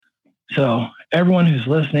So everyone who's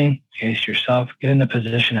listening, case yourself, get in a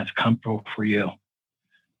position that's comfortable for you.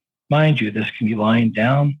 Mind you, this can be lying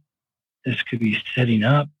down. This could be sitting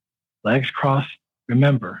up, legs crossed.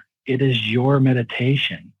 Remember, it is your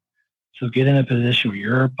meditation. So get in a position where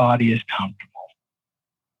your body is comfortable.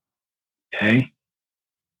 Okay?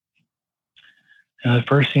 Now the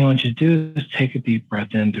first thing I want you to do is take a deep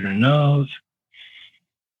breath in through the nose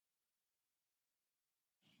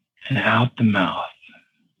and out the mouth.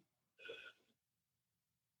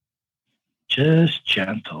 Just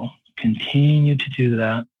gentle. Continue to do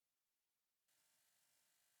that.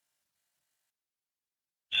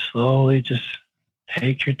 Slowly just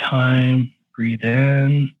take your time. Breathe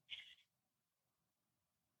in.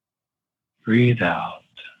 Breathe out.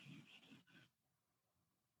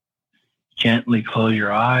 Gently close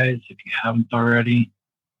your eyes if you haven't already.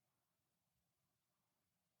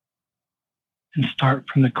 And start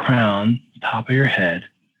from the crown, top of your head.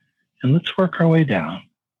 And let's work our way down.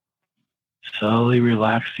 Slowly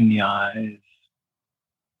relaxing the eyes.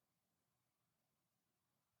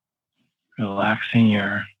 Relaxing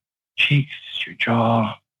your cheeks, your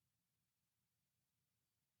jaw.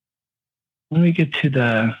 When we get to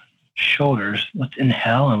the shoulders, let's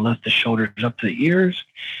inhale and lift the shoulders up to the ears.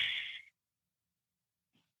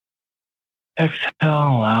 Exhale,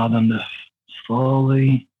 allow them to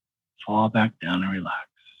slowly fall back down and relax.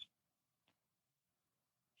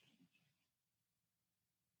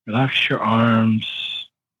 Relax your arms,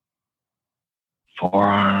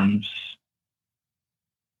 forearms,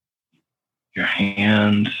 your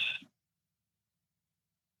hands.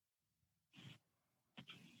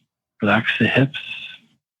 Relax the hips,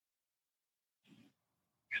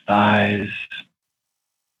 your thighs,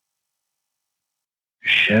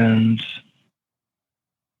 your shins,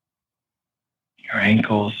 your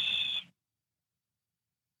ankles.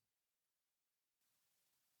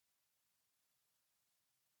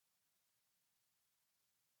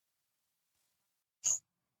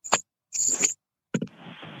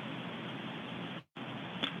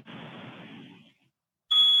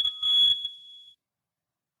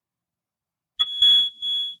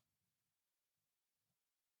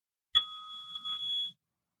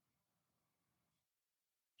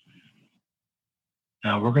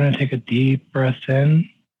 Now we're going to take a deep breath in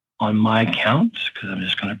on my count because I'm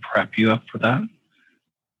just going to prep you up for that.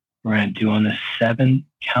 We're going to do on the 7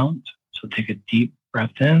 count. So take a deep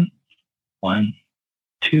breath in. 1,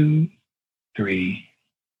 2, 3,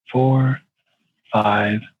 4,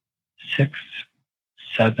 5, 6,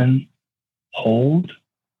 7. Hold.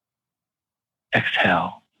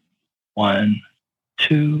 Exhale. 1,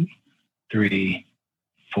 2, 3,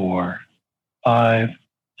 4, 5,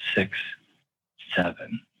 6,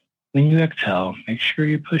 7. When you exhale, make sure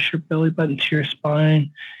you push your belly button to your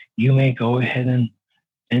spine. You may go ahead and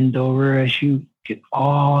bend over as you get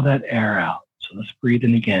all that air out. So let's breathe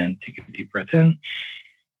in again. Take a deep breath in.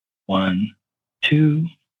 1, 2,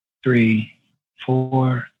 3,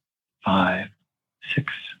 4, 5,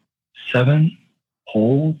 6, 7.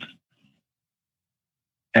 Hold.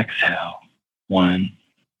 Exhale. 1,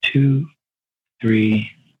 2,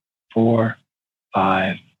 3, 4,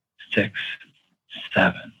 5, 6,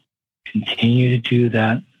 7. Continue to do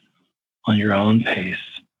that on your own pace.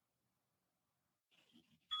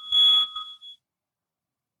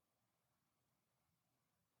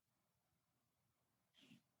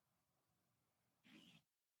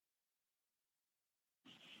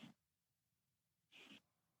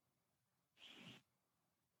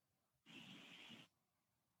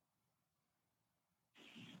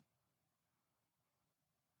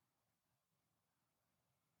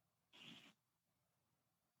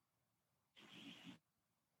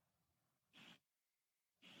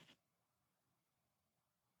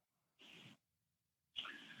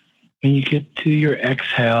 When you get to your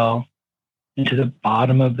exhale into the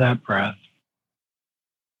bottom of that breath,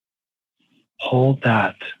 hold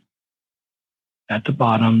that at the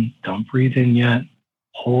bottom. Don't breathe in yet.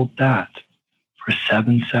 Hold that for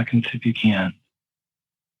 7 seconds if you can.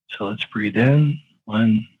 So let's breathe in.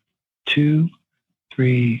 1, 2,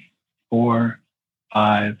 3, 4,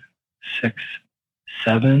 5, 6,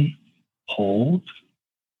 7. Hold.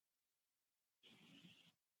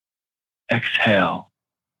 Exhale.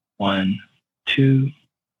 1, 2,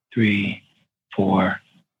 3, 4,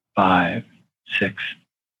 5, 6,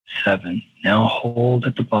 7. Now hold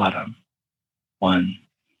at the bottom. 1,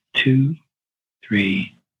 2,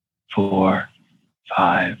 3, 4,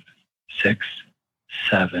 5, 6,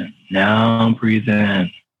 7. Now breathe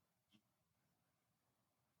in.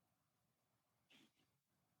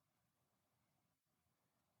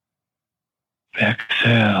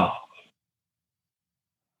 Exhale.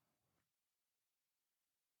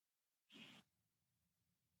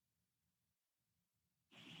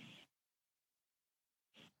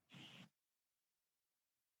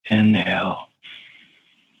 Inhale.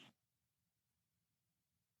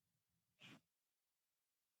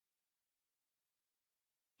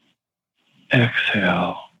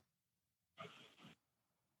 Exhale.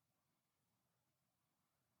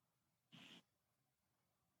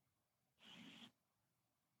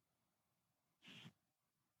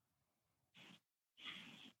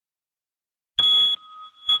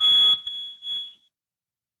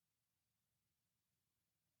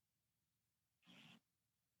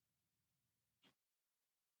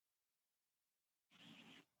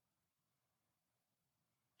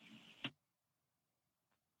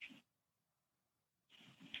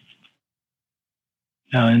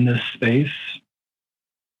 Now in this space,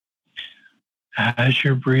 as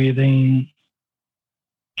you're breathing,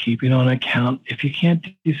 keeping on a count. If you can't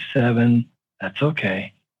do 7, that's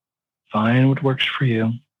okay. Find what works for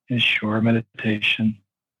you. It's your meditation.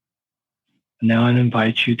 Now I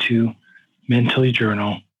invite you to mentally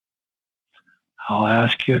journal. I'll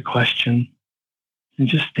ask you a question and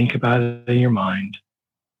just think about it in your mind.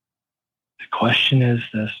 The question is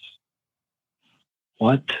this: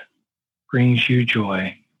 what brings you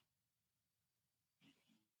joy?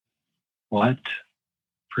 What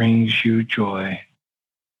brings you joy?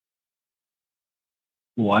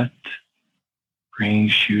 What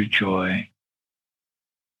brings you joy?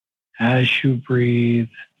 As you breathe,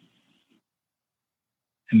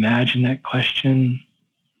 imagine that question.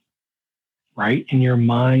 Write in your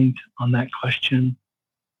mind on that question,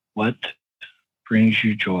 what brings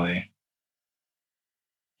you joy?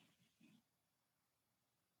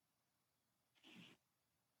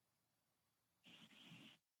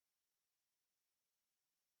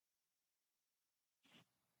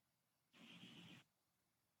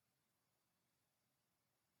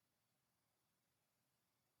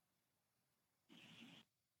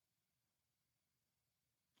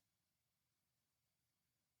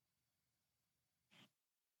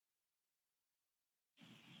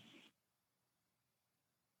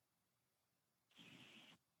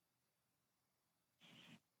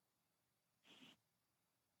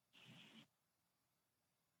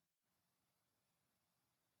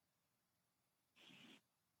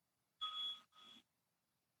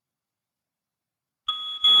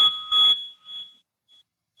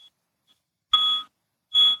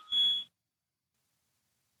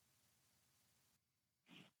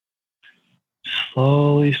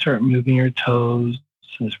 Slowly start moving your toes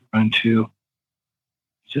as we're going to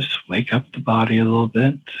just wake up the body a little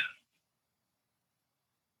bit.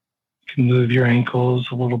 You can move your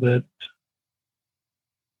ankles a little bit.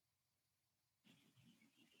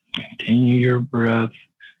 Continue your breath.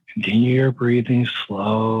 Continue your breathing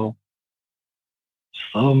slow.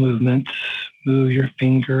 Slow movements. Move your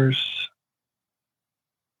fingers.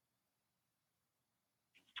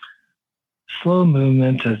 Slow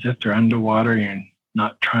movements as if they're underwater. You're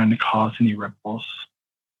not trying to cause any ripples.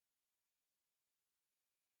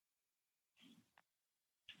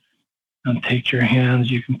 And take your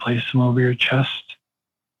hands. You can place them over your chest,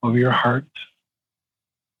 over your heart.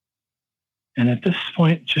 And at this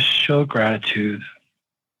point, just show gratitude.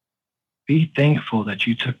 Be thankful that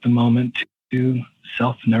you took the moment to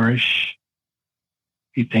self-nourish.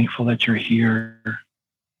 Be thankful that you're here.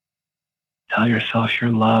 Tell yourself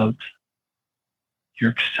you're loved. You're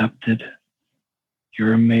accepted.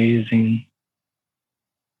 You're amazing.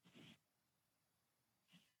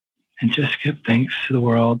 And just give thanks to the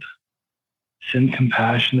world. Send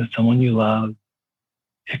compassion to someone you love.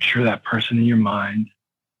 Picture that person in your mind.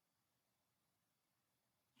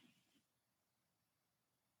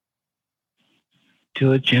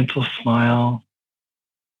 Do a gentle smile.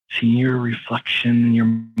 See your reflection in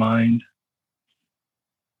your mind.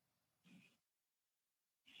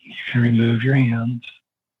 You can remove your hands.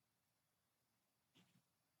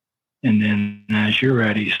 And then as you're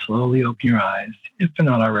ready, slowly open your eyes, if they're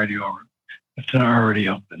not already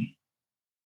open.